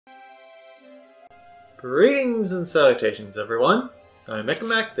Greetings and salutations everyone, I'm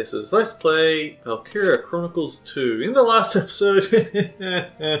Mac. This is Let's Play Valkyria Chronicles 2. In the last episode,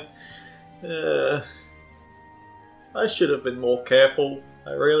 I should have been more careful,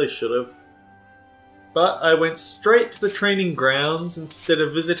 I really should have. But I went straight to the training grounds instead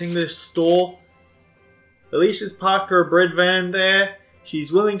of visiting the store. Alicia's parked her bread van there,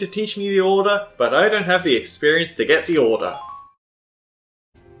 she's willing to teach me the order, but I don't have the experience to get the order.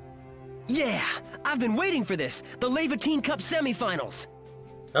 Yeah! I've been waiting for this! The Laevatein Cup Semifinals!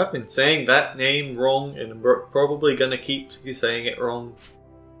 I've been saying that name wrong and I'm probably gonna keep saying it wrong.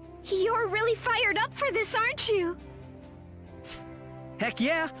 You're really fired up for this, aren't you? Heck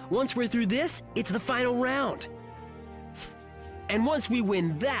yeah! Once we're through this, it's the final round. And once we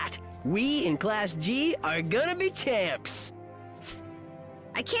win that, we in Class G are gonna be champs!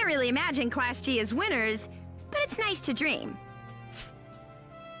 I can't really imagine Class G as winners, but it's nice to dream.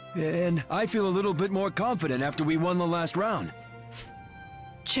 And I feel a little bit more confident after we won the last round.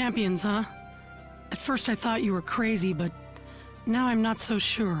 Champions, huh? At first I thought you were crazy, but now I'm not so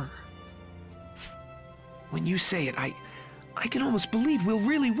sure. When you say it, I can almost believe we'll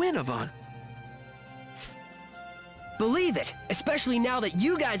really win, Yvonne. Believe it, especially now that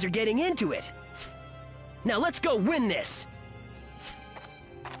you guys are getting into it. Now let's go win this!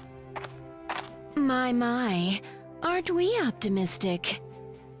 My, aren't we optimistic?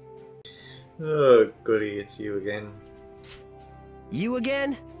 Oh goody, it's you again. You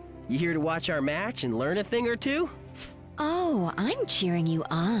again? You here to watch our match and learn a thing or two? Oh, I'm cheering you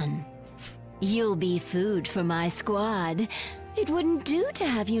on. You'll be food for my squad. It wouldn't do to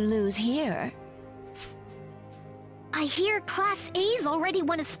have you lose here. I hear Class A's already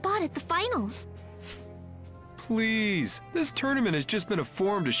won a spot at the finals. Please, this tournament has just been a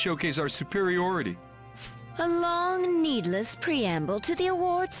forum to showcase our superiority. A long, needless preamble to the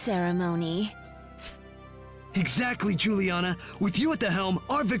award ceremony. Exactly, Juliana. With you at the helm,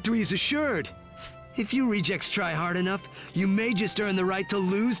 our victory is assured. If you rejects try hard enough, you may just earn the right to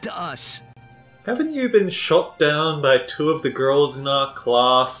lose to us. Haven't you been shot down by two of the girls in our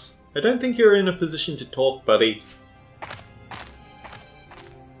class? I don't think you're in a position to talk, buddy.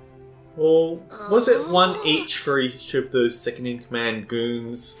 Or was it one each for each of those second-in-command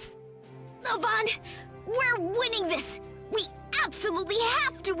goons? Yvonne, we're winning this! We absolutely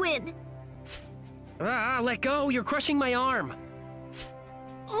have to win! Let go, you're crushing my arm!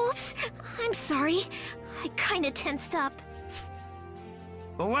 Oops, I'm sorry. I kinda tensed up.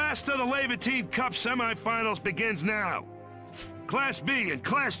 The last of the Laevatein Cup semifinals begins now. Class B and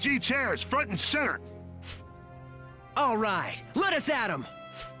Class G chairs front and center. Alright, let us at 'em!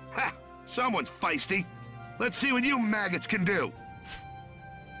 Ha! Someone's feisty. Let's see what you maggots can do.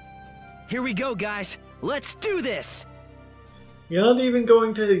 Here we go, guys. Let's do this! You're not even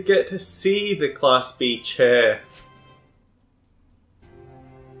going to get to see the Class B chair.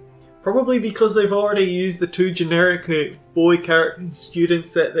 Probably because they've already used the two generic boy character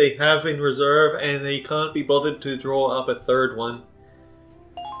students that they have in reserve and they can't be bothered to draw up a third one.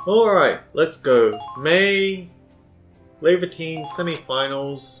 Alright, let's go. May Laevatein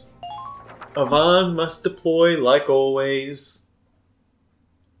semifinals. Yvonne must deploy like always.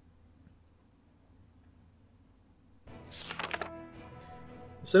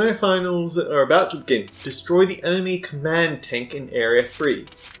 The semifinals are about to begin. Destroy the enemy command tank in Area 3.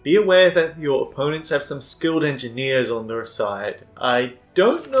 Be aware that your opponents have some skilled engineers on their side. I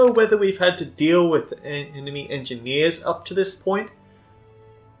don't know whether we've had to deal with enemy engineers up to this point,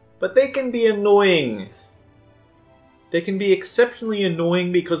 but they can be annoying. They can be exceptionally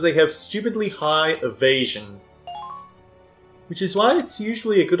annoying because they have stupidly high evasion. Which is why it's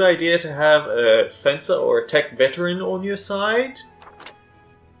usually a good idea to have a fencer or a tech veteran on your side.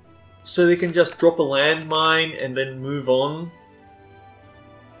 So they can just drop a landmine and then move on.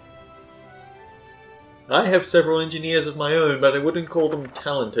 I have several engineers of my own, but I wouldn't call them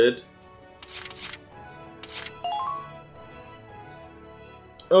talented.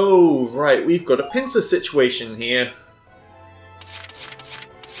 Oh, right, we've got a pincer situation here.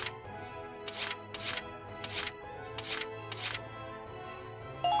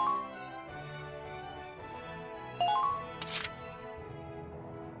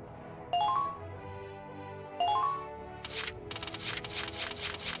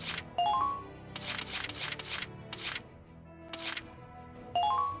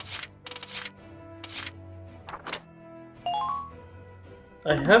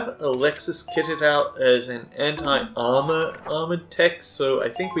 I have Alexis kitted out as an armored tech, so I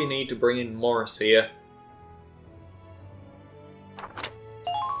think we need to bring in Morris here.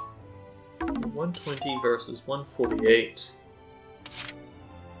 120 versus 148.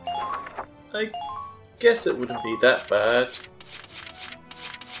 I guess it wouldn't be that bad.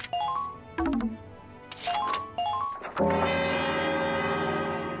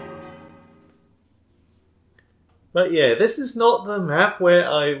 But yeah, this is not the map where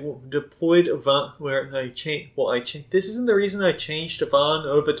I deployed Ivan, where I changed what I changed. This isn't the reason I changed Ivan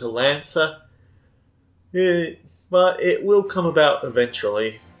over to Lancer. But it will come about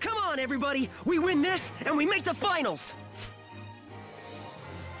eventually. Come on, everybody! We win this, and we make the finals!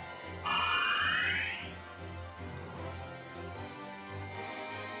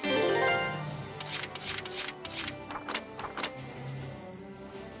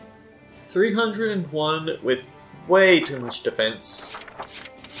 $301 with way too much defense.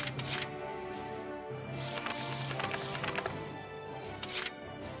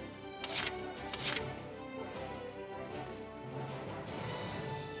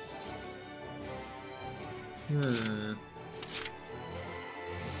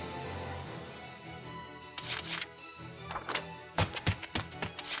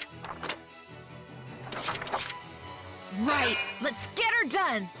 Right, let's get her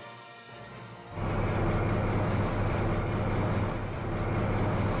done.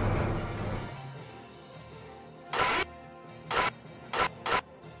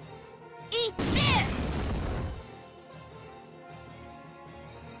 Eat this!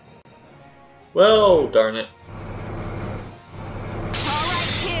 Well, darn it. All right,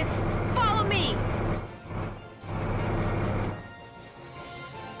 kids, follow me.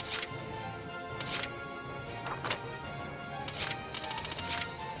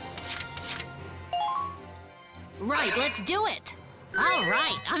 Right, let's do it. All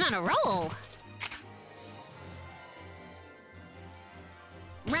right, I'm on a roll.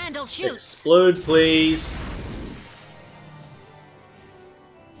 Randall, shoot. Explode, please.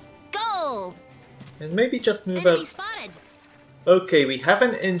 Gold. And maybe just move Enemy out. spotted. Okay, we have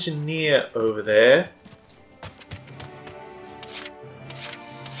an engineer over there.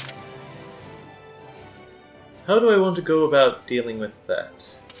 How do I want to go about dealing with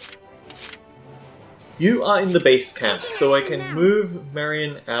that? You are in the base camp, so I can move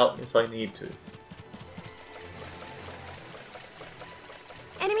Marion out if I need to.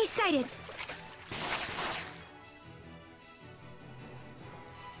 Enemy sighted.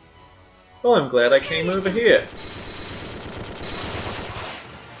 Oh, I'm glad I came over here.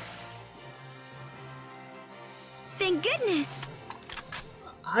 Thank goodness.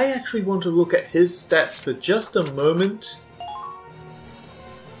 I actually want to look at his stats for just a moment.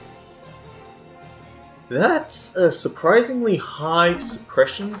 That's a surprisingly high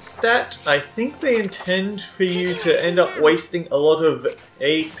suppression stat. I think they intend for you to end up wasting a lot of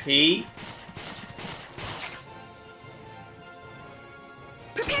AP.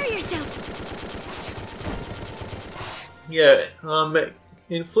 Prepare yourself. Yeah,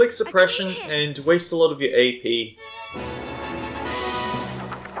 inflict suppression and waste a lot of your AP.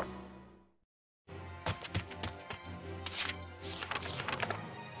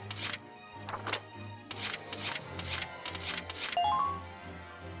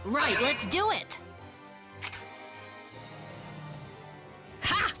 Right, let's do it.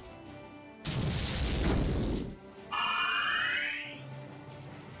 Ha!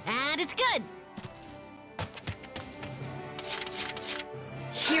 And it's good.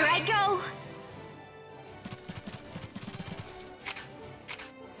 Here I go.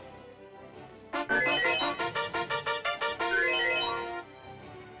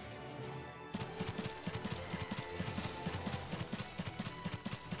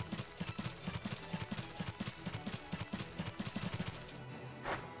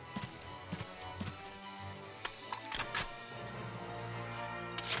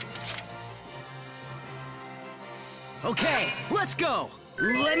 Okay, let's go!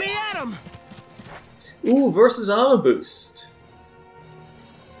 Let me at him! Ooh, versus armor boost.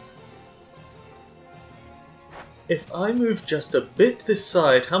 If I move just a bit to this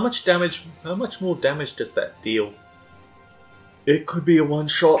side, how much more damage does that deal? It could be a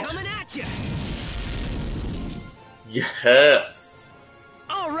one-shot. Coming at you! Yes!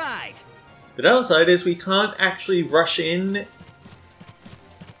 Alright! The downside is we can't actually rush in.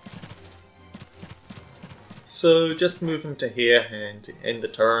 So just move him to here and end the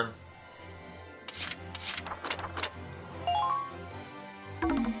turn.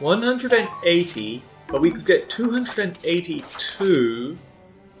 180, but we could get 282.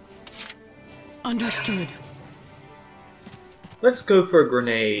 Understood. Let's go for a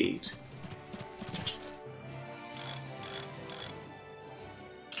grenade.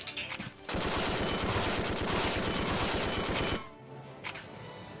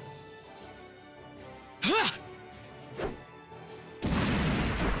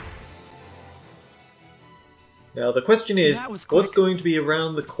 Now the question is, That was quick. what's going to be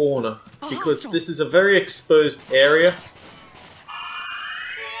around the corner? Because this is a very exposed area.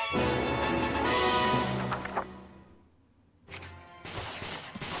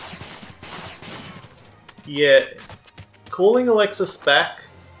 Yeah, calling Alexis back,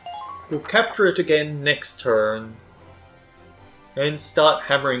 we'll capture it again next turn, and start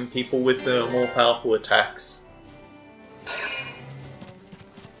hammering people with the more powerful attacks.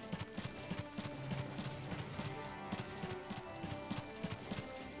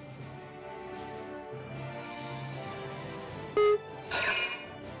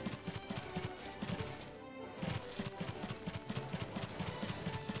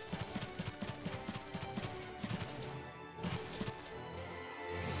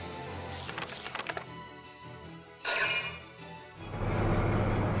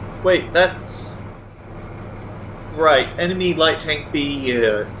 Wait, that's... right, enemy light tank B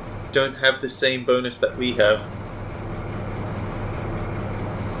don't have the same bonus that we have.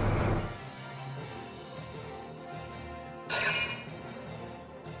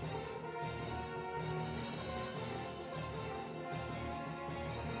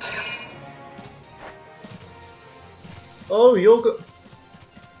 Oh,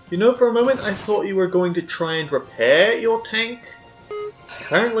 you know, for a moment I thought you were going to try and repair your tank?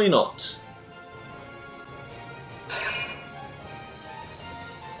 Apparently not.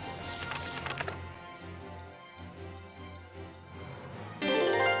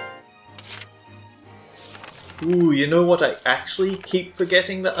 Ooh, you know what I actually keep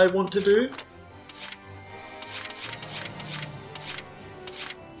forgetting that I want to do?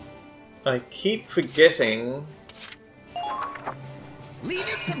 I keep forgetting Leave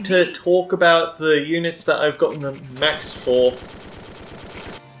it to talk about the units that I've gotten the max for.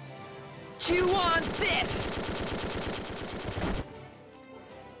 Chew on this!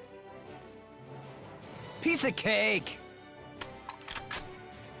 Piece of cake!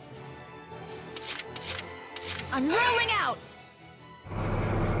 I'm rolling out!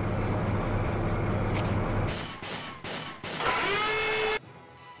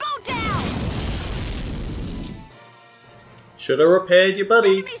 Go down! Should have repaired your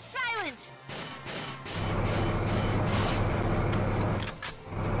buddy. Enemy silent!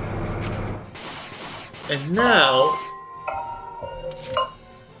 And now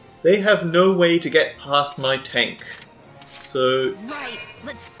they have no way to get past my tank. So Right,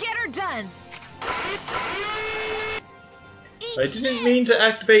 let's get her done! I didn't mean to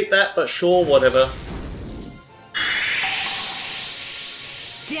activate that, but sure, whatever.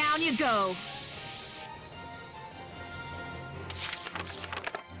 Down you go!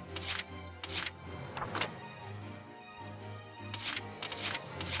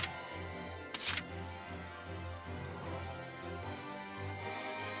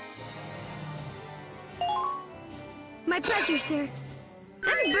 My pleasure, sir.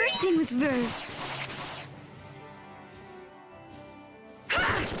 I'm bursting with verve.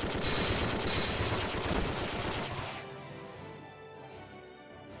 Ha!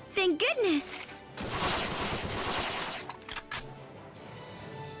 Thank goodness.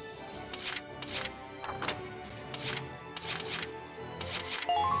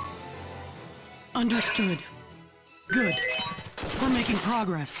 Understood. Good. We're making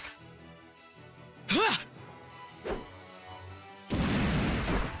progress.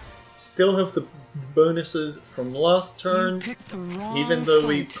 Still have the bonuses from last turn, You picked the wrong even though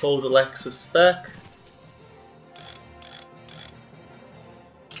we fight. called Alexis back.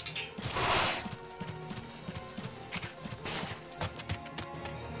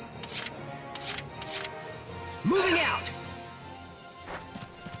 Moving out!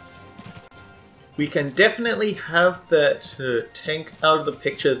 We can definitely have that tank out of the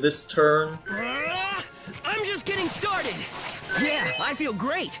picture this turn. I'm just getting started! Yeah, I feel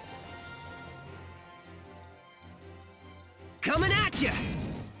great! Coming at you!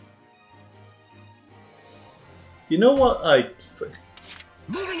 You know what?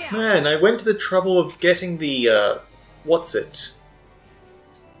 Moving out! Man, I went to the trouble of getting the, what's it?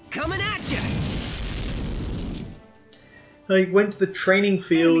 Coming at you! I went to the training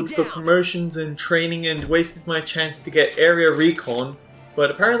field for promotions and training and wasted my chance to get area recon,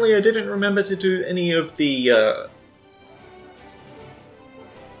 but apparently I didn't remember to do any of the,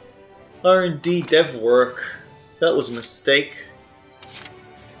 R&D dev work. That was a mistake.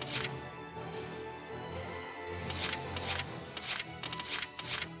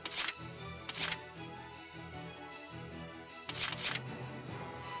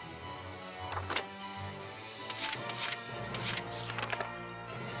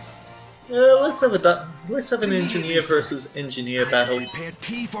 Let's have an engineer versus engineer battle. Prepared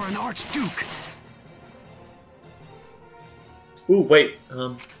P for an Archduke. Ooh, wait.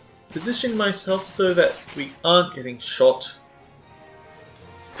 Position myself so that we aren't getting shot.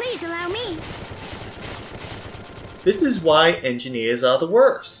 Please allow me. This is why engineers are the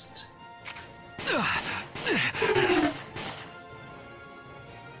worst.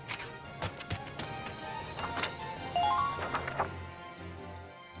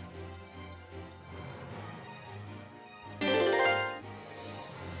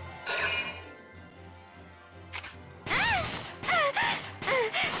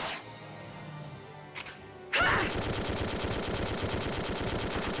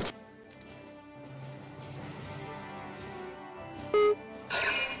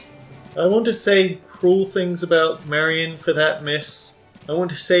 I want to say cruel things about Marion for that miss. I want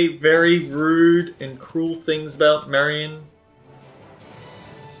to say very rude and cruel things about Marion.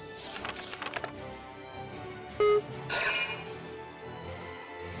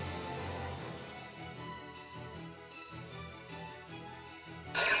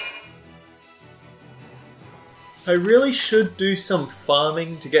 I really should do some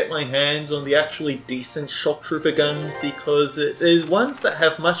farming to get my hands on the actually decent shock trooper guns, because there's ones that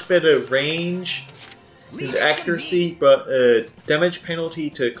have much better range and accuracy, but a damage penalty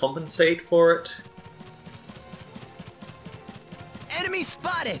to compensate for it. Enemy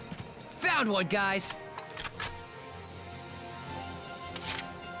spotted! Found one, guys!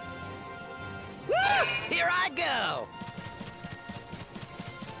 Woo! Here I go!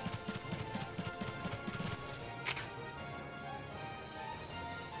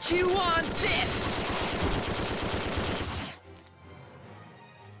 Chew on this!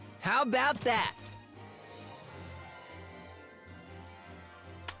 How about that?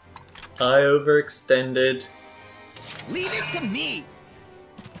 I overextended. Leave it to me!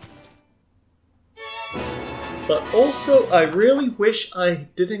 But also, I really wish I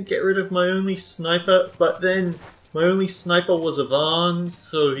didn't get rid of my only sniper, but then my only sniper was Ivan,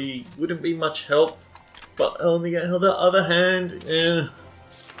 so he wouldn't be much help. But on the other hand,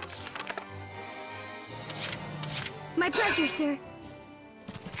 My pleasure, sir.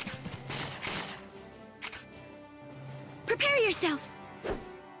 Prepare yourself.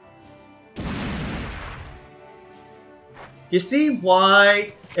 You see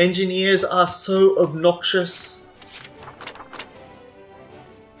why engineers are so obnoxious?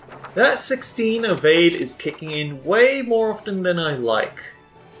 That 16 evade is kicking in way more often than I like.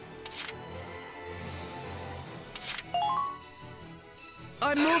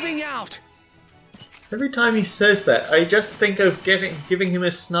 I'm moving out! Every time he says that, I just think of giving him a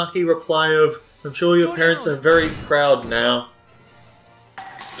snarky reply of, "I'm sure your parents are very proud now."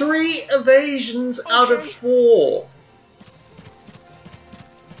 3 evasions out of 4!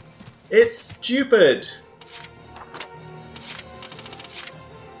 It's stupid!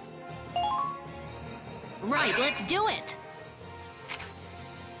 Right, let's do it.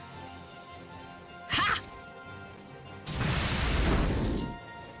 Ha!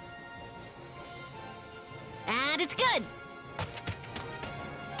 And it's good.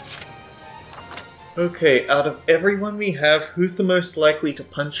 Okay, out of everyone we have, who's the most likely to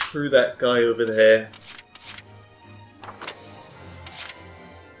punch through that guy over there?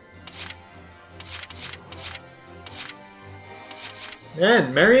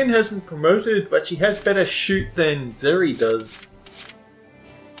 Man, Marion hasn't promoted, but she has better shoot than Zeri does.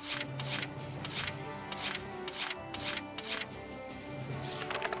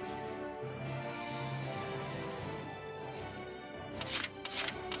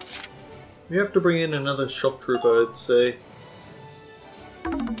 We have to bring in another shock trooper, I'd say.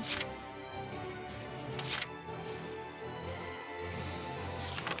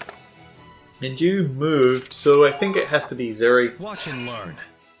 And you moved, so I think it has to be Zeri. Watch and learn.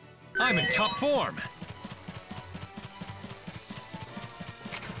 I'm in top form.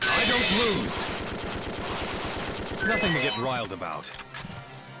 I don't lose. Nothing to get riled about.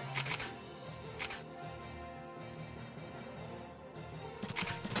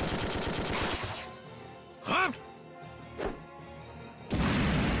 Huh?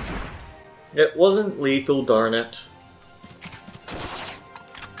 It wasn't lethal, darn it.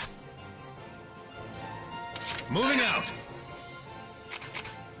 Moving out.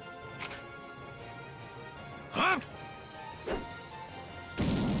 Huh?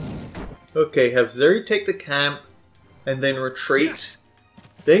 Okay, have Zeri take the camp and then retreat. Yes.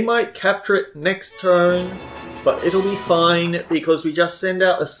 They might capture it next turn, but it'll be fine because we just send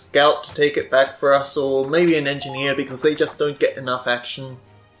out a scout to take it back for us, or maybe an engineer because they just don't get enough action.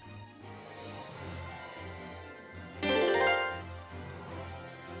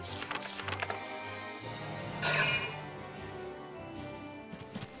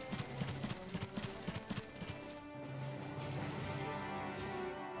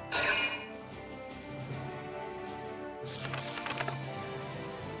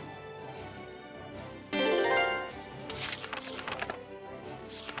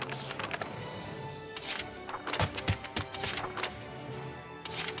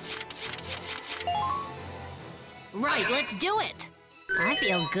 Right, let's do it! I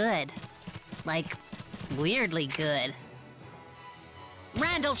feel good. Like, weirdly good.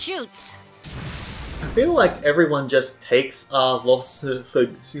 Randall shoots! I feel like everyone just takes our loss for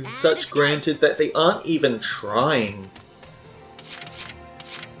such granted that they aren't even trying.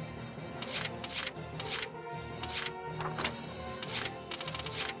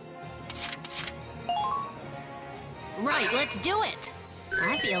 Right, let's do it!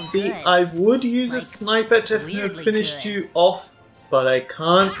 I feel See, good. I would use a sniper to have finished you off, but I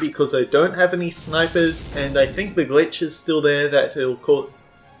can't because I don't have any snipers, and I think the glitch is still there that it'll cause.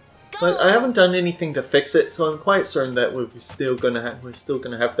 But I haven't done anything to fix it, so I'm quite certain that we're still gonna have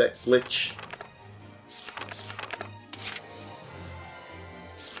that glitch.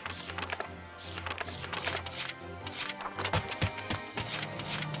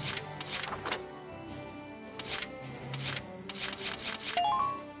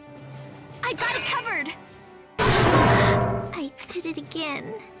 I got it covered! I did it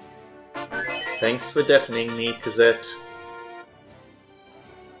again. Thanks for deafening me, Cosette.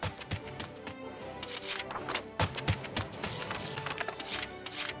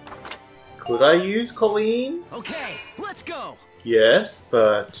 Could I use Colleen? Okay, let's go! Yes,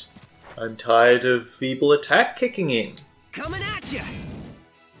 but I'm tired of feeble attack kicking in. Coming at you!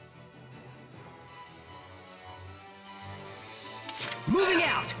 Moving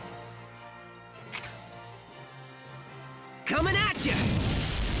out! Coming at you!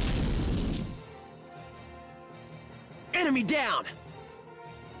 Enemy down!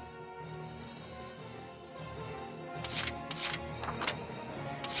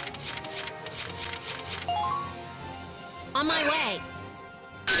 On my way!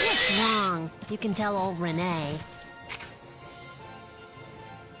 What's wrong? You can tell old Renee.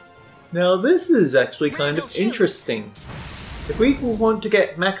 Now this is actually kind of interesting. If we want to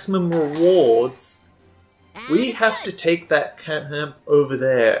get maximum rewards, we have to take that camp over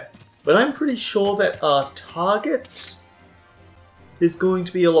there. But I'm pretty sure that our target is going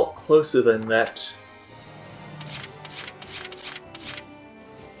to be a lot closer than that.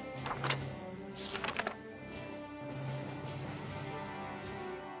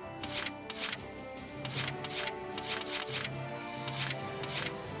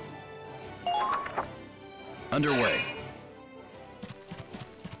 Underway.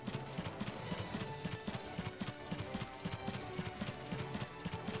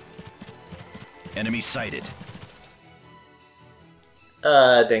 Enemy sighted.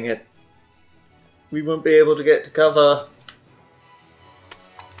 Ah, dang it. We won't be able to get to cover.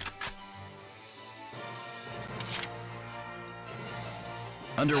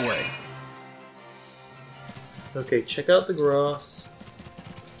 Underway. Okay, check out the grass.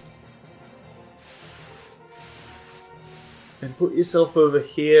 And put yourself over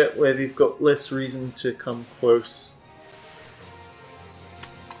here where they've got less reason to come close.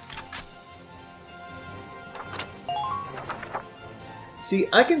 See,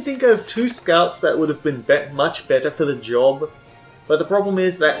 I can think of 2 scouts that would have been much better for the job, but the problem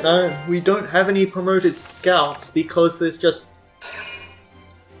is that we don't have any promoted scouts because there's just...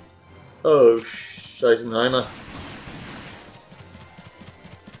 Oh, Scheisenheimer.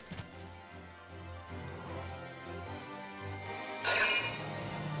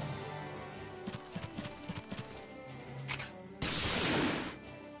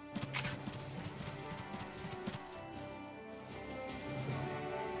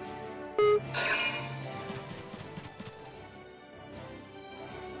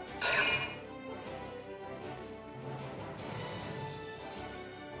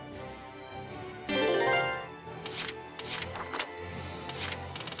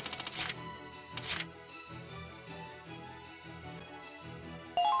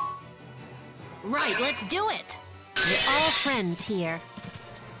 Right, let's do it! We're all friends here.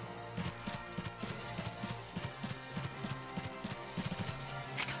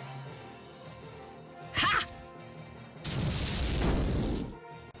 Ha!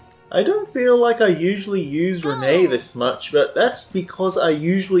 I don't feel like I usually use Renee this much, but that's because I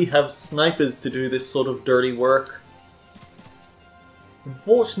usually have snipers to do this sort of dirty work.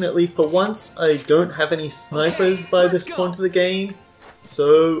 Unfortunately, for once, I don't have any snipers by this point of the game,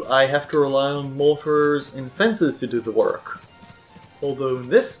 so I have to rely on mortars and fences to do the work. Although in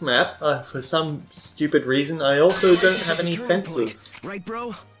this map, for some stupid reason, I also don't have any fences. Right,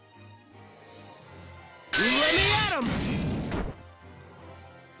 bro? Let me at him!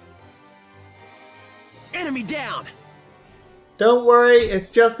 Enemy down! Don't worry,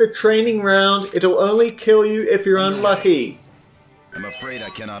 it's just a training round. It'll only kill you if you're unlucky. I'm afraid I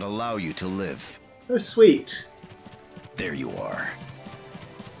cannot allow you to live. Oh, sweet. There you are.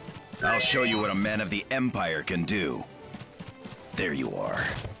 I'll show you what a man of the Empire can do. There you are.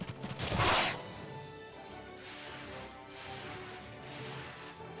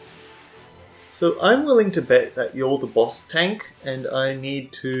 So I'm willing to bet that you're the boss tank, and I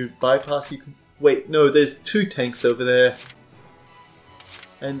need to bypass you. Wait, no, there's two tanks over there.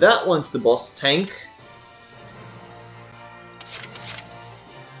 And that one's the boss tank.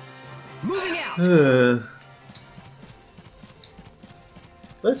 Moving out.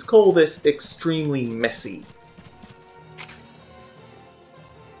 Let's call this extremely messy.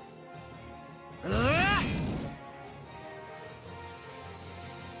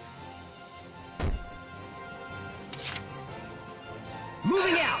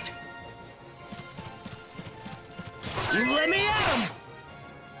 Moving out. Let me at him.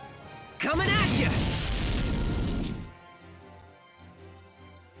 Coming at you.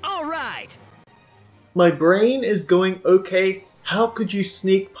 All right. My brain is going, okay, how could you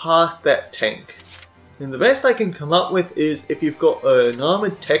sneak past that tank? And the best I can come up with is if you've got an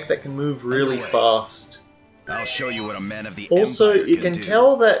armored tech that can move really fast. I'll show you what a man of the Also, Empire you can do.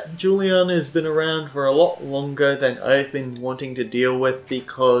 tell that Juliana has been around for a lot longer than I've been wanting to deal with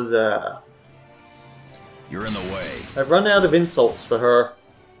because, You're in the way. I've run out of insults for her.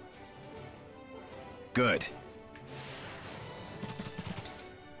 Good.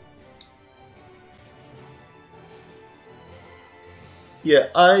 Yeah,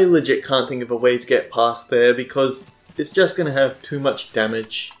 I legit can't think of a way to get past there because it's just gonna have too much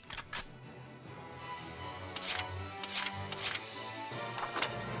damage.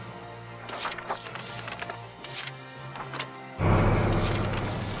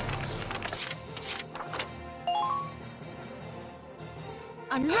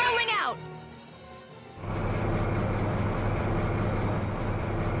 I'm rolling out!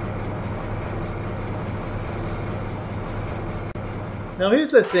 Now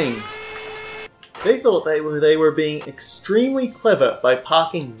here's the thing. They thought they were being extremely clever by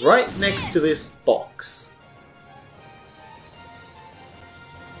parking right next to this box.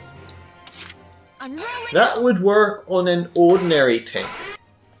 I'm rolling That would work on an ordinary tank,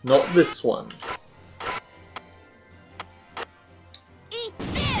 not this one. Eat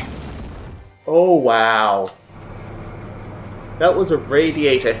this! Oh wow. That was a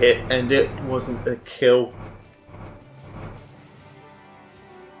radiator hit and it wasn't a kill.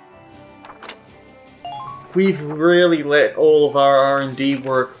 We've really let all of our R&D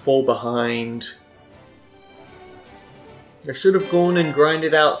work fall behind. I should have gone and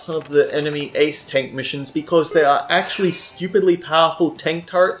grinded out some of the enemy ace tank missions because there are actually stupidly powerful tank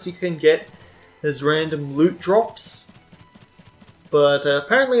turrets you can get as random loot drops. But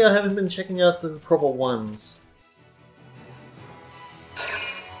apparently I haven't been checking out the proper ones.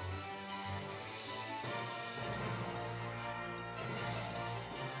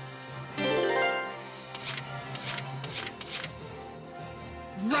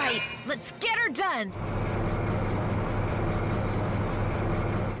 Right, let's get her done!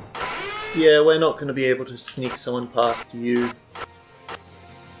 Yeah, we're not going to be able to sneak someone past you.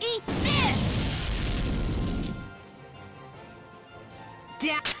 Eat this!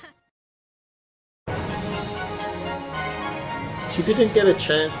 She didn't get a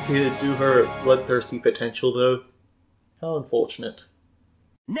chance to do her bloodthirsty potential though. How unfortunate.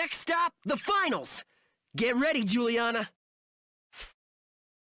 Next stop, the finals. Get ready, Juliana.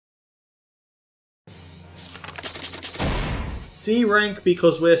 C rank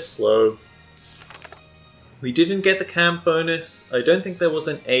because we're slow. We didn't get the camp bonus. I don't think there was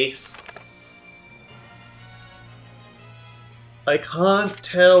an ace. I can't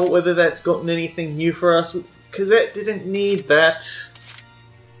tell whether that's gotten anything new for us. Cassette didn't need that.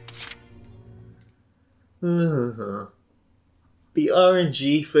 The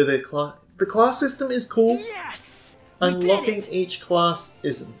RNG for the class system is cool. Yes! Unlocking each class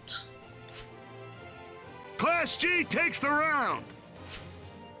isn't. Class G takes the round!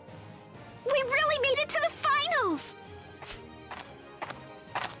 We really made it to the finals!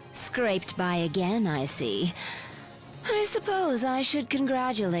 Scraped by again, I see. I suppose I should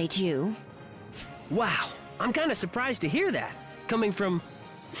congratulate you. Wow, I'm kind of surprised to hear that, coming from...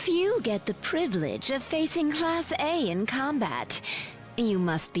 Few get the privilege of facing Class A in combat. You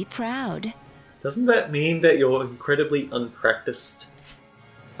must be proud. Doesn't that mean that you're incredibly unpracticed?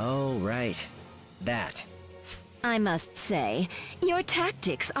 Oh, right. That. I must say, your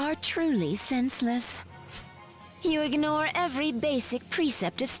tactics are truly senseless. You ignore every basic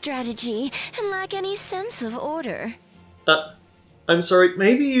precept of strategy and lack any sense of order. I'm sorry,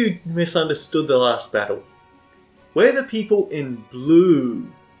 maybe you misunderstood the last battle. We're the people in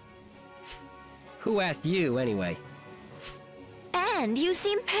blue. Who asked you, anyway? And you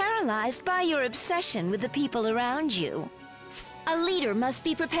seem paralyzed by your obsession with the people around you. A leader must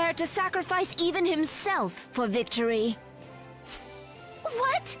be prepared to sacrifice even himself for victory.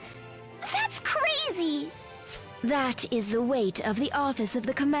 What? That's crazy! That is the weight of the office of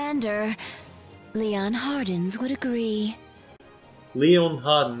the commander. Leon Hardens would agree. Leon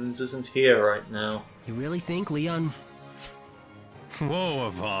Hardens isn't here right now. You really think Leon... Whoa,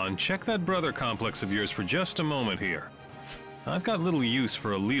 Yvonne, check that brother complex of yours for just a moment here. I've got little use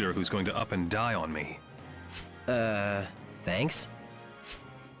for a leader who's going to up and die on me. Thanks?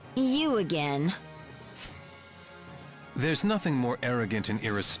 You again. There's nothing more arrogant and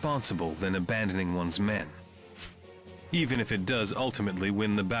irresponsible than abandoning one's men. Even if it does ultimately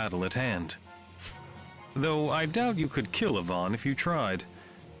win the battle at hand. Though I doubt you could kill Yvonne if you tried.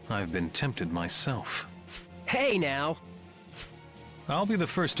 I've been tempted myself. Hey now! I'll be the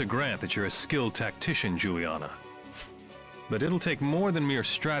first to grant that you're a skilled tactician, Juliana. But it'll take more than mere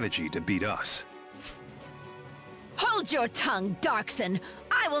strategy to beat us. Hold your tongue, Darkson!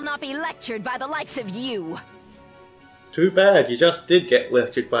 I will not be lectured by the likes of you! Too bad, you just did get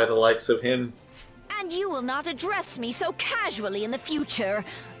lectured by the likes of him. And you will not address me so casually in the future.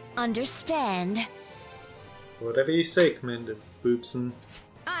 Understand? Whatever you say, Commander Boobson.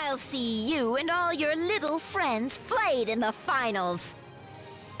 I'll see you and all your little friends flayed in the finals.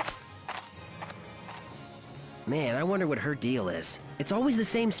 Man, I wonder what her deal is. It's always the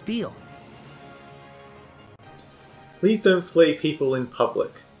same spiel. Please don't flay people in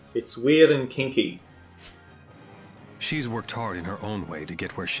public. It's weird and kinky. She's worked hard in her own way to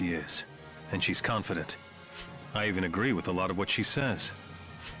get where she is, and she's confident. I even agree with a lot of what she says.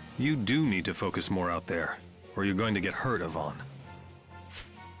 You do need to focus more out there, or you're going to get hurt, Yvonne.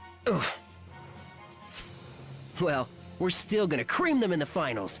 Ugh. Well, we're still gonna cream them in the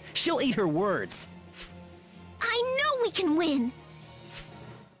finals. She'll eat her words. I know we can win!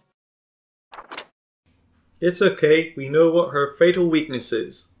 It's okay, we know what her fatal weakness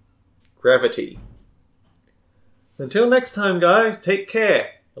is. Gravity. Until next time, guys, take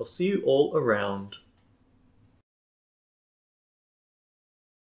care. I'll see you all around.